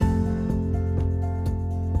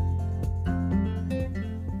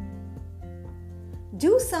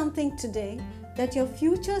Do something today that your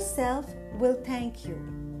future self will thank you.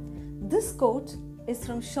 This quote is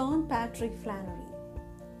from Sean Patrick Flannery.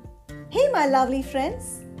 Hey, my lovely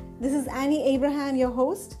friends. This is Annie Abraham, your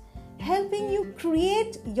host, helping you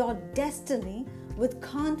create your destiny with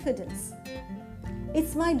confidence.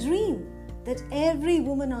 It's my dream that every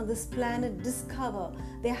woman on this planet discover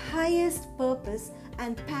their highest purpose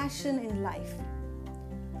and passion in life.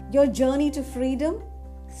 Your journey to freedom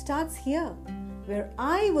starts here, where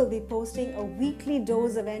I will be posting a weekly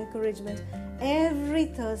dose of encouragement every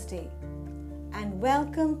Thursday. And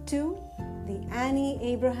welcome to the Annie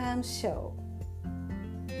Abraham Show.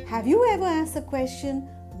 Have you ever asked the question,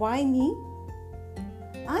 why me?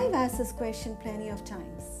 I've asked this question plenty of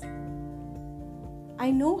times. I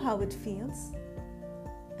know how it feels,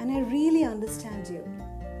 and I really understand you.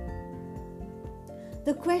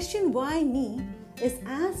 The question, why me, is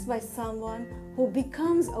asked by someone who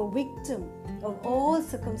becomes a victim of all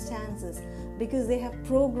circumstances because they have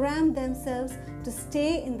programmed themselves to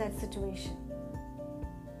stay in that situation.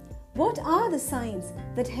 What are the signs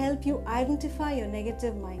that help you identify your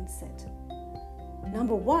negative mindset?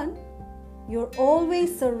 Number one, you're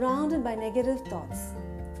always surrounded by negative thoughts.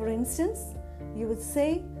 For instance, you would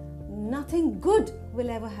say, nothing good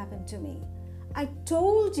will ever happen to me. I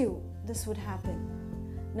told you this would happen.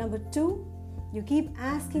 Number two, you keep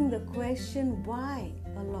asking the question why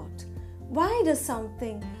a lot. Why does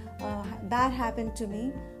something bad happen to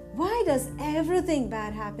me? Why does everything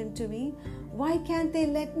bad happen to me? Why can't they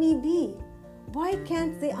let me be? Why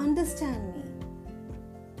can't they understand me?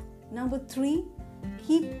 Number three,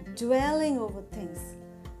 keep dwelling over things.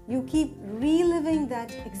 You keep reliving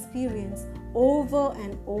that experience over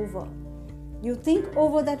and over. You think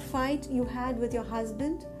over that fight you had with your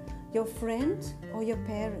husband, your friend, or your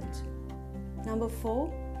parent. Number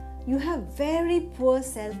four, you have very poor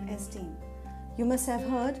self-esteem. You must have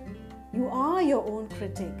heard, you are your own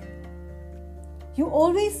critic. You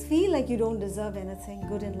always feel like you don't deserve anything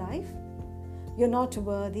good in life. You're not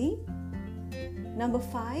worthy. Number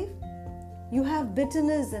five, you have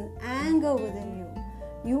bitterness and anger within you.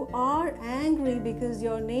 You are angry because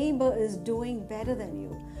your neighbor is doing better than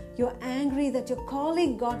you. You're angry that your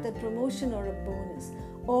colleague got that promotion or a bonus.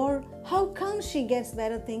 Or how come she gets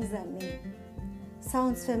better things than me?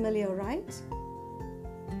 Sounds familiar, right?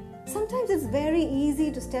 Sometimes it's very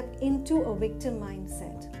easy to step into a victim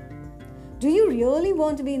mindset. Do you really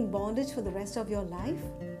want to be in bondage for the rest of your life?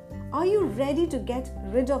 Are you ready to get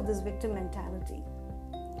rid of this victim mentality?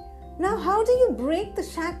 Now, how do you break the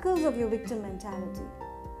shackles of your victim mentality?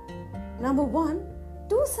 Number one,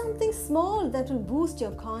 do something small that will boost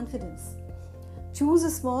your confidence. Choose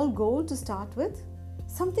a small goal to start with,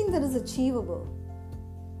 something that is achievable.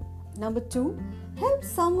 Number two, help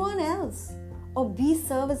someone else or be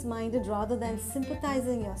service-minded rather than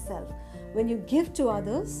sympathizing yourself. When you give to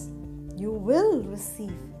others, you will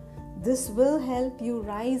receive. This will help you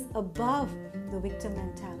rise above the victim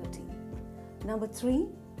mentality. Number three,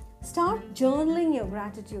 start journaling your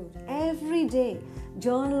gratitude. Every day,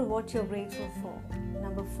 journal what you're grateful for.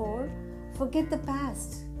 Number four, forget the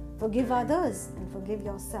past. Forgive others and forgive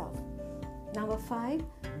yourself. Number five,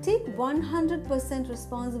 take 100%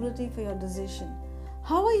 responsibility for your decision.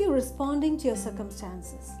 How are you responding to your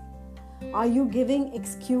circumstances? Are you giving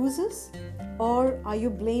excuses? Or are you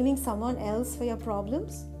blaming someone else for your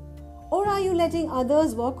problems? Or are you letting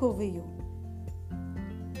others walk over you?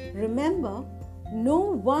 Remember, no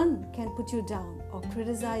one can put you down or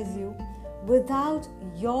criticize you without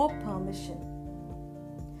your permission.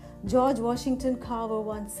 George Washington Carver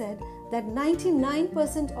once said that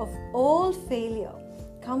 99% of all failure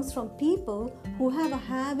comes from people who have a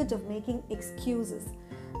habit of making excuses.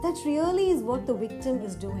 That really is what the victim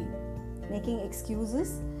is doing, making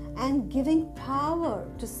excuses and giving power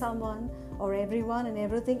to someone or everyone and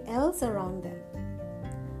everything else around them.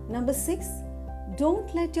 Number six,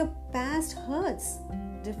 don't let your past hurts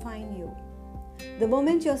define you. The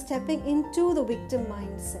moment you're stepping into the victim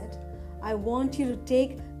mindset, I want you to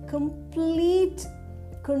take complete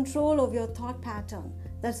control of your thought pattern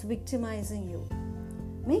that's victimizing you.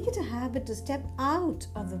 Make it a habit to step out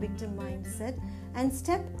of the victim mindset and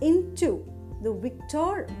step into the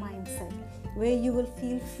victor mindset, where you will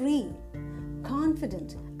feel free,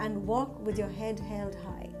 confident, and walk with your head held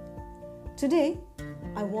high. Today,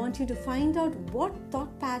 I want you to find out what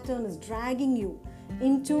thought pattern is dragging you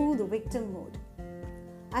into the victim mode.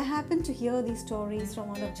 I happened to hear these stories from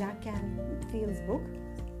one of Jack Canfield's book.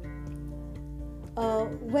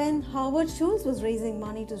 When Howard Schultz was raising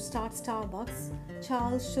money to start Starbucks,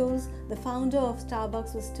 Charles Schultz, the founder of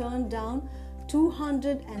Starbucks, was turned down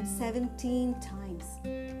 217 times.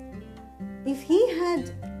 If he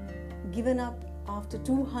had given up after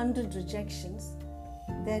 200 rejections,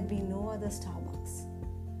 there'd be no other Starbucks.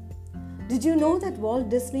 Did you know that Walt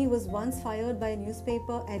Disney was once fired by a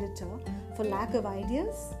newspaper editor for lack of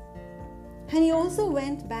ideas? And he also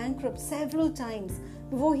went bankrupt several times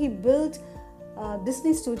before he built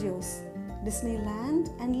Disney Studios, Disneyland,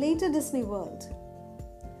 and later Disney World.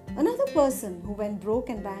 Another person who went broke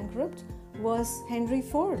and bankrupt was Henry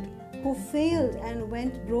Ford, who failed and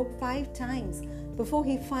went broke 5 times before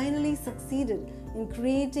he finally succeeded in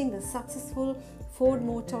creating the successful Ford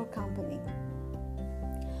Motor Company.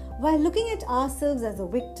 While looking at ourselves as a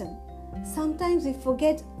victim, sometimes we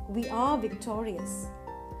forget we are victorious.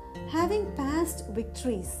 Having past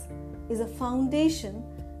victories is a foundation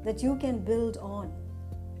that you can build on.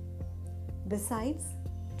 Besides,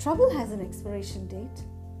 trouble has an expiration date.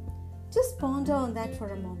 Just ponder on that for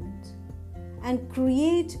a moment and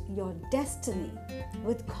create your destiny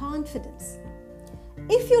with confidence.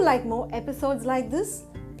 If you like more episodes like this,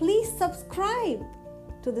 please subscribe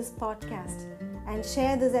to this podcast and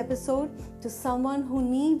share this episode to someone who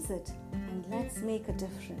needs it, and let's make a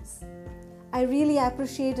difference. I really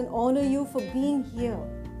appreciate and honor you for being here,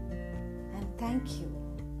 and thank you.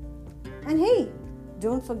 And hey,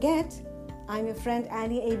 don't forget, I'm your friend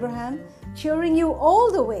Annie Abraham, cheering you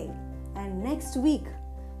all the way. And next week,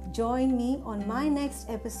 join me on my next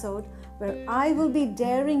episode where I will be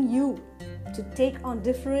daring you to take on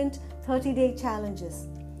different 30-day challenges.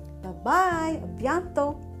 Bye-bye, a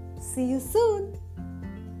bientôt. See you soon.